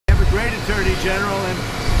great attorney general, and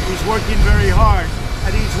he's working very hard.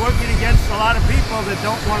 And he's working against a lot of people that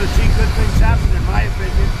don't want to see good things happen, in my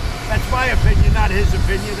opinion. That's my opinion, not his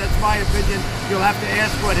opinion. That's my opinion. You'll have to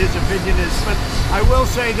ask what his opinion is. But I will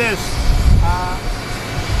say this.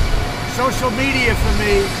 Social media for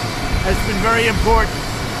me has been very important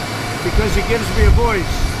because it gives me a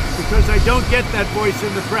voice. Because I don't get that voice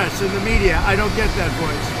in the press, in the media. I don't get that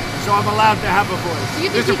voice. So I'm allowed to have a voice. Do you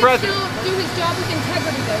think he can still do his job with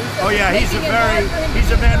integrity, though? Oh yeah, he's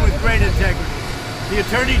a man with great integrity. The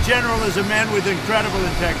Attorney General is a man with incredible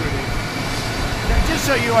integrity. Now, just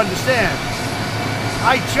so you understand,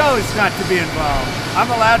 I chose not to be involved. I'm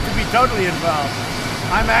allowed to be totally involved.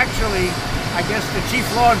 I'm actually, I guess, the chief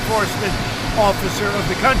law enforcement officer of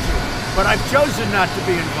the country, but I've chosen not to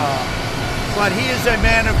be involved. But he is a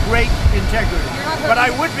man of great integrity. But I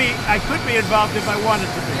could be involved if I wanted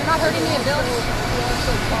to be. You're not hurting the ability.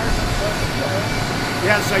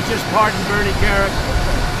 Yes, I just pardoned Bernie Kerik.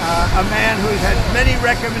 A man who's had many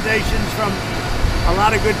recommendations from a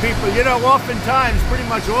lot of good people. You know, oftentimes, pretty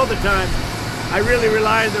much all the time, I really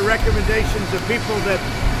rely on the recommendations of people that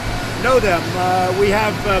know them. We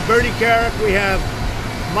have Bernie Kerik, we have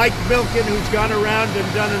Mike Milken, who's gone around and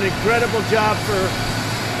done an incredible job for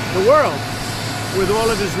the world with all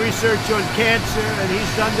of his research on cancer, and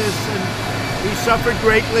he's done this, and he suffered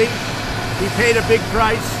greatly. He paid a big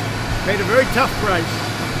price, paid a very tough price.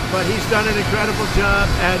 But he's done an incredible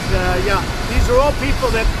job, and yeah, these are all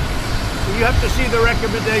people that you have to see the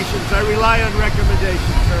recommendations. I rely on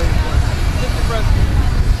recommendations very much. Mr. President.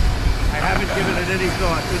 I haven't given it any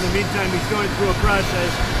thought. In the meantime, he's going through a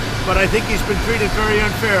process, but I think he's been treated very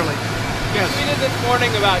unfairly. Yes. You tweeted this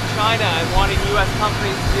morning about China and wanting U.S.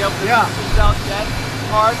 companies to be able to sell jet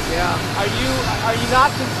parts. Yeah. Are you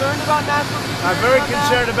not concerned about national security? I'm very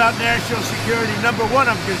concerned about national security. Number one,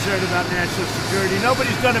 I'm concerned about national security.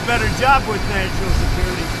 Nobody's done a better job with national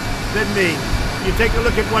security than me. You take a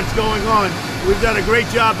look at what's going on. We've done a great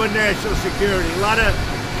job on national security. A lot of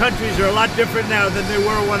countries are a lot different now than they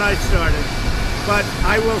were when I started. But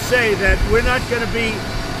I will say that we're not going to be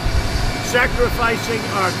sacrificing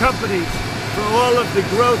our companies for all of the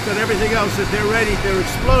growth and everything else that they're ready. They're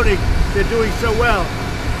exploding. They're doing so well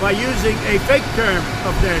by using a fake term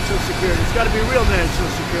of national security. It's got to be real national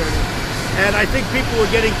security. And I think people are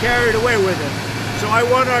getting carried away with it. So I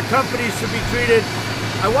want our companies to be treated,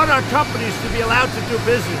 I want our companies to be allowed to do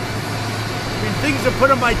business. I mean, things are put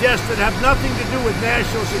on my desk that have nothing to do with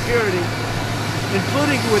national security,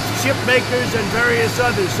 including with chip makers and various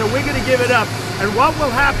others. So we're going to give it up. And what will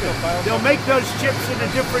happen? They'll make those chips in a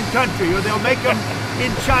different country, or they'll make them in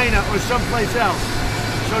China or someplace else.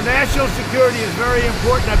 So national security is very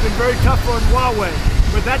important. I've been very tough on Huawei,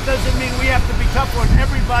 but that doesn't mean we have to be tough on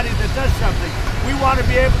everybody that does something. We want to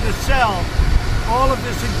be able to sell all of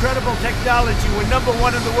this incredible technology. We're number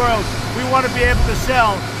one in the world. We want to be able to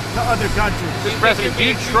sell to other countries. Mr. President, do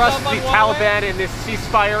you trust the Taliban in this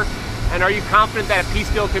ceasefire? And are you confident that a peace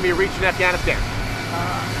deal can be reached in Afghanistan?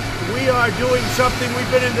 We are doing something.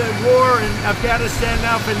 We've been in the war in Afghanistan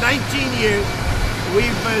now for 19 years.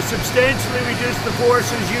 We've substantially reduced the force,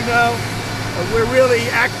 as you know. We're really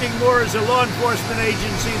acting more as a law enforcement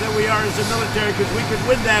agency than we are as a military, because we could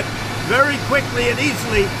win that very quickly and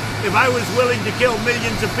easily if I was willing to kill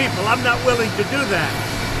millions of people. I'm not willing to do that.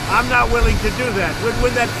 I'm not willing to do that. We'd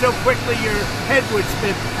win that so quickly your head would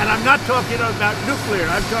spin. And I'm not talking about nuclear.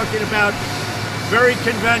 I'm talking about very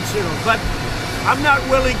conventional. But I'm not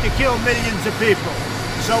willing to kill millions of people.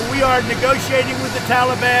 So we are negotiating with the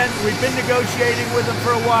Taliban. We've been negotiating with them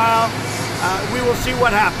for a while. We will see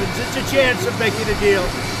what happens. It's a chance of making a deal.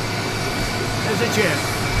 There's a chance.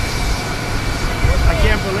 I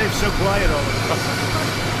can't believe so quiet over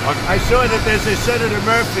it. I saw that there's a Senator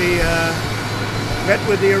Murphy met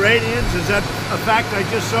with the Iranians. Is that a fact? I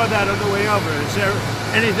just saw that on the way over. Is there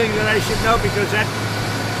anything that I should know? Because that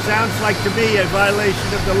sounds like to me a violation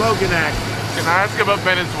of the Logan Act. Can I ask about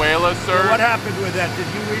Venezuela, sir? Well, what happened with that? Did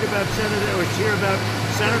you read about Senator, or hear about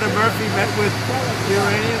Senator Murphy met with the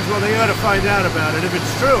Iranians? Well, they ought to find out about it. If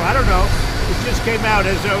it's true, I don't know. It just came out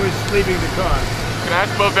as I was leaving the car. Can I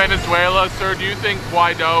ask about Venezuela, sir? Do you think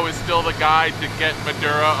Guaido is still the guy to get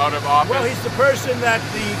Maduro out of office? Well, he's the person that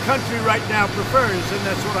the country right now prefers, and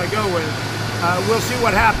that's what I go with. We'll see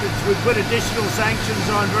what happens. We put additional sanctions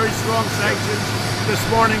on, very strong sanctions, this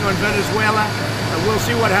morning on Venezuela. We'll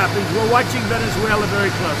see what happens. We're watching Venezuela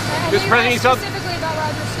very closely. Mr. President, specifically about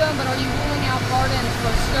Roger Stone, but are you ruling out pardons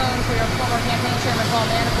for Stone, for your former campaign chairman Paul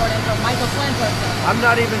Manafort, and for Michael Flynn? I'm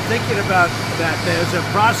not even thinking about that. There's a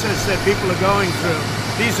process that people are going through.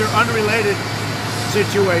 These are unrelated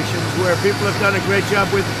situations where people have done a great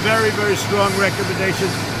job with very, very strong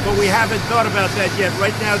recommendations. but we haven't thought about that yet.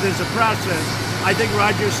 Right now there's a process. I think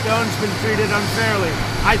Roger Stone's been treated unfairly.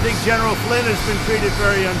 I think General Flynn has been treated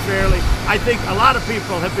very unfairly. I think a lot of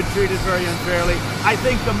people have been treated very unfairly. I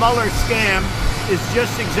think the Mueller scam is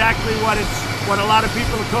just exactly what a lot of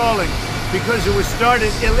people are calling, because it was started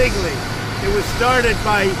illegally. It was started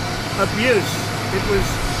by abuse. It was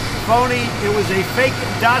phony. It was a fake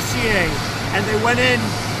dossier, and they went in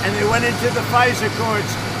and they went into the FISA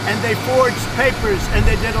courts and they forged papers and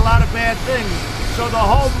they did a lot of bad things. So the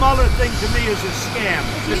whole Mueller thing to me is a scam.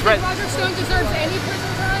 Do you think Roger Stone deserves any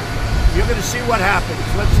prison time? You're going to see what happens.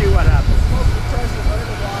 Let's see what happens.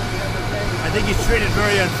 I think he's treated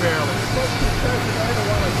very unfairly.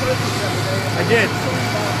 I did.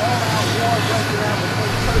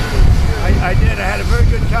 I did. I had a very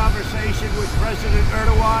good conversation with President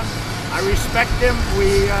Erdogan. I respect him.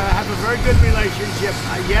 We have a very good relationship.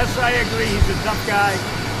 Yes, I agree, he's a tough guy,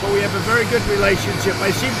 but we have a very good relationship.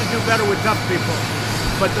 I seem to do better with tough people.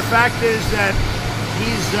 But the fact is that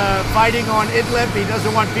he's fighting on Idlib. He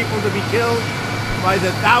doesn't want people to be killed by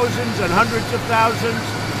the thousands and hundreds of thousands.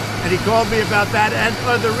 And he called me about that and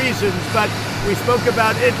other reasons. But we spoke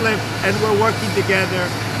about Idlib, and we're working together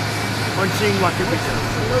on seeing what can be done.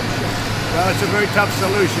 Well, it's a very tough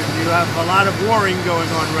solution. You have a lot of warring going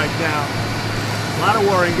on right now. A lot of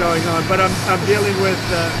warring going on, but I'm dealing with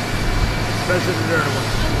President Erdogan.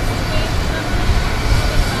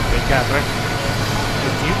 Hey, Catherine,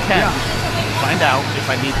 if you can find out if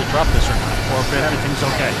I need to drop this or not, or if everything's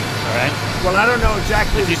okay, all right? Well, I don't know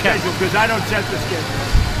exactly the schedule because I don't set the schedule.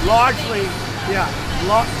 Largely,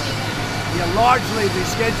 largely the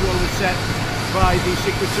schedule is set by the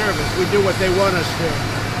Secret Service. We do what they want us to.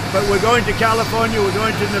 But we're going to California, we're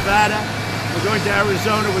going to Nevada, we're going to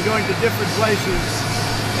Arizona, we're going to different places.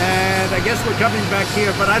 And I guess we're coming back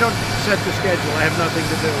here, but I don't set the schedule. I have nothing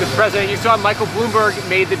to do with it. Mr. President, you saw Michael Bloomberg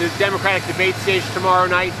made the Democratic debate stage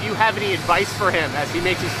tomorrow night. Do you have any advice for him as he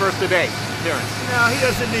makes his first debate appearance? No, he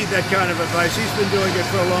doesn't need that kind of advice. He's been doing it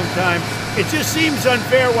for a long time. It just seems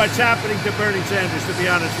unfair what's happening to Bernie Sanders, to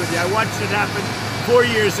be honest with you. I watched it happen 4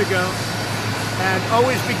 years ago. And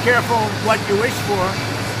always be careful what you wish for.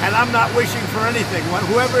 And I'm not wishing for anything.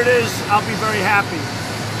 Whoever it is, I'll be very happy.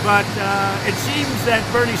 But it seems that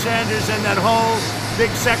Bernie Sanders and that whole big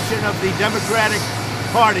section of the Democratic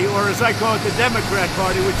Party, or as I call it, the Democrat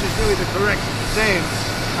Party, which is really the correct name,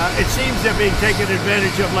 it seems they're being taken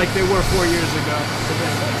advantage of like they were 4 years ago.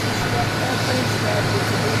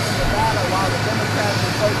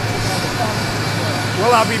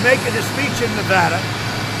 Well, I'll be making a speech in Nevada,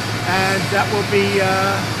 and that will be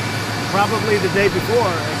probably the day before,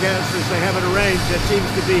 I guess, as they have it arranged. That seems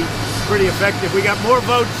to be pretty effective. We got more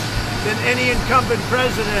votes than any incumbent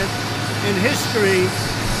president in history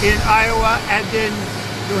in Iowa and in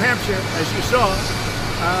New Hampshire, as you saw.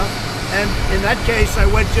 And in that case, I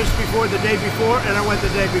went just before the day before, and I went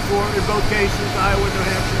the day before in both cases, Iowa and New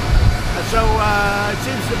Hampshire. So it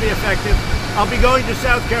seems to be effective. I'll be going to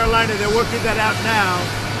South Carolina. They're working that out now,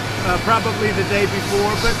 probably the day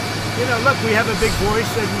before. But, you know, look, we have a big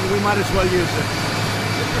voice, and we might as well use it.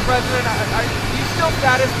 Mr. President, are you still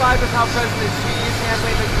satisfied with how President Xi is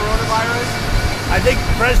handling the coronavirus? I think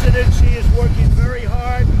President Xi is working very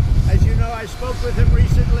hard. As you know, I spoke with him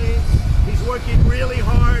recently. He's working really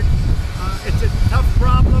hard. It's a tough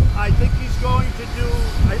problem. I think he's going to do,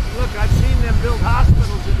 look, I've seen them build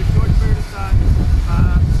hospitals in a short period of time.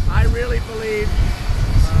 I really believe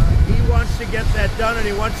he wants to get that done, and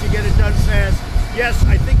he wants to get it done fast. Yes,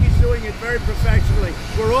 I think he's doing it very professionally.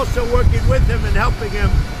 We're also working with him and helping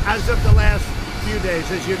him as of the last few days,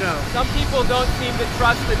 as you know. Some people don't seem to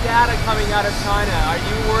trust the data coming out of China. Are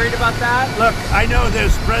you worried about that? Look, I know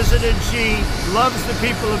this. President Xi loves the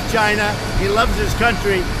people of China. He loves his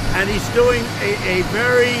country, and he's doing a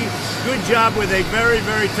very good job with a very,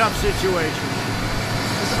 very tough situation.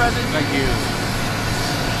 Mr. President, thank you.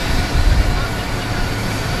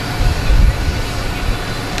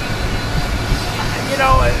 You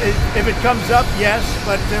know, if it comes up, yes,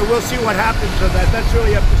 but we'll see what happens with that. That's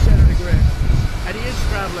really up to Senator Graham. And he is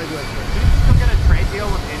traveling with me. Do you still get a trade deal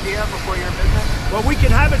with India before your business? Well, we can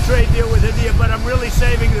have a trade deal with India, but I'm really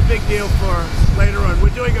saving the big deal for later on.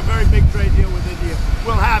 We're doing a very big trade deal with India.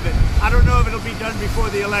 We'll have it. I don't know if it'll be done before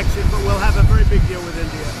the election, but we'll have a very big deal with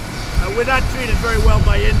India. We're not treated very well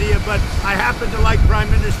by India, but I happen to like Prime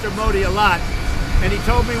Minister Modi a lot. And he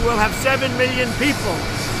told me we'll have 7 million people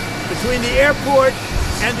between the airport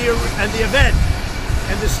and the event.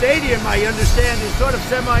 And the stadium, I understand, is sort of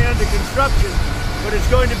semi under construction, but it's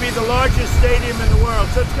going to be the largest stadium in the world.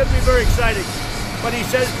 So it's going to be very exciting. But he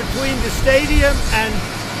says between the stadium and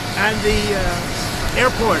the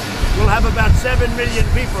airport, We'll have about 7 million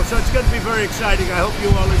people, so it's going to be very exciting. I hope you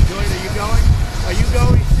all enjoy it. Are you going? Are you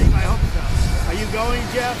going, Steve? I hope so. Are you going,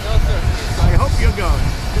 Jeff? No, sir. I hope you're going,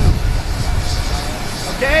 too.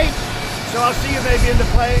 Okay? So I'll see you maybe in the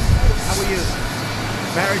plane. How are you?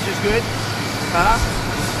 Marriage is good? Huh?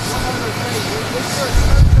 One other thing. Is there a search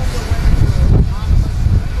underway for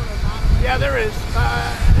anonymous? Yeah, there is.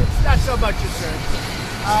 It's not so much a search.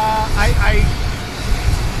 I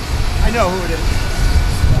know who it is.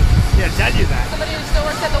 Can't tell you that. Somebody who still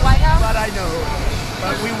works at the White House? But I know who it is.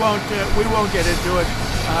 But we won't get into it.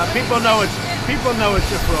 People know it's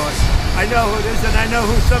a fraud. I know who it is, and I know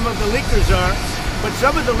who some of the leakers are. But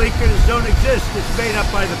some of the leakers don't exist. It's made up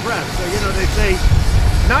by the press. So they say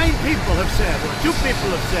 9 people have said, or 2 people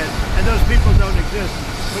have said, and those people don't exist.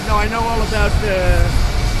 But no, I know all about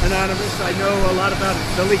Anonymous. I know a lot about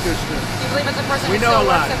the leakers too. Do you believe it's a person We who know still a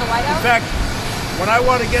lot. works at the White House? In fact, when I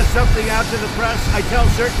want to get something out to the press, I tell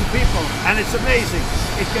certain people, and it's amazing.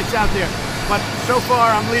 It gets out there. But so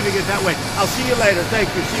far, I'm leaving it that way. I'll see you later.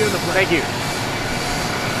 Thank you. See you in the plane. Thank you.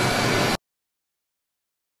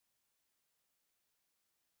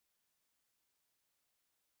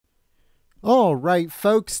 All right,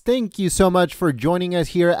 folks, thank you so much for joining us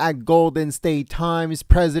here at Golden State Times.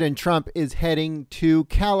 President Trump is heading to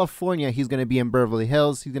California. He's going to be in Beverly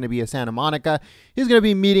Hills. He's going to be in Santa Monica. He's going to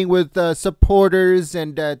be meeting with supporters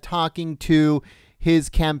and talking to his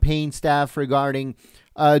campaign staff regarding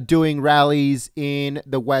doing rallies in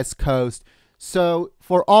the West Coast. So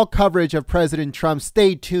for all coverage of President Trump,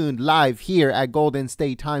 stay tuned live here at Golden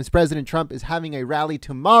State Times. President Trump is having a rally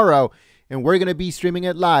tomorrow, and we're going to be streaming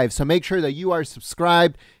it live. So make sure that you are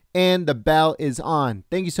subscribed and the bell is on.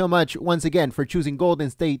 Thank you so much once again for choosing Golden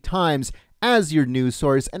State Times as your news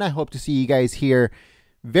source. And I hope to see you guys here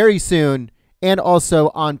very soon. And also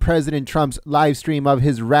on President Trump's live stream of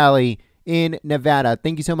his rally in Nevada.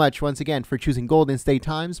 Thank you so much once again for choosing Golden State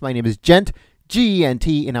Times. My name is Gent, Gent,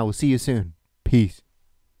 and I will see you soon. Peace.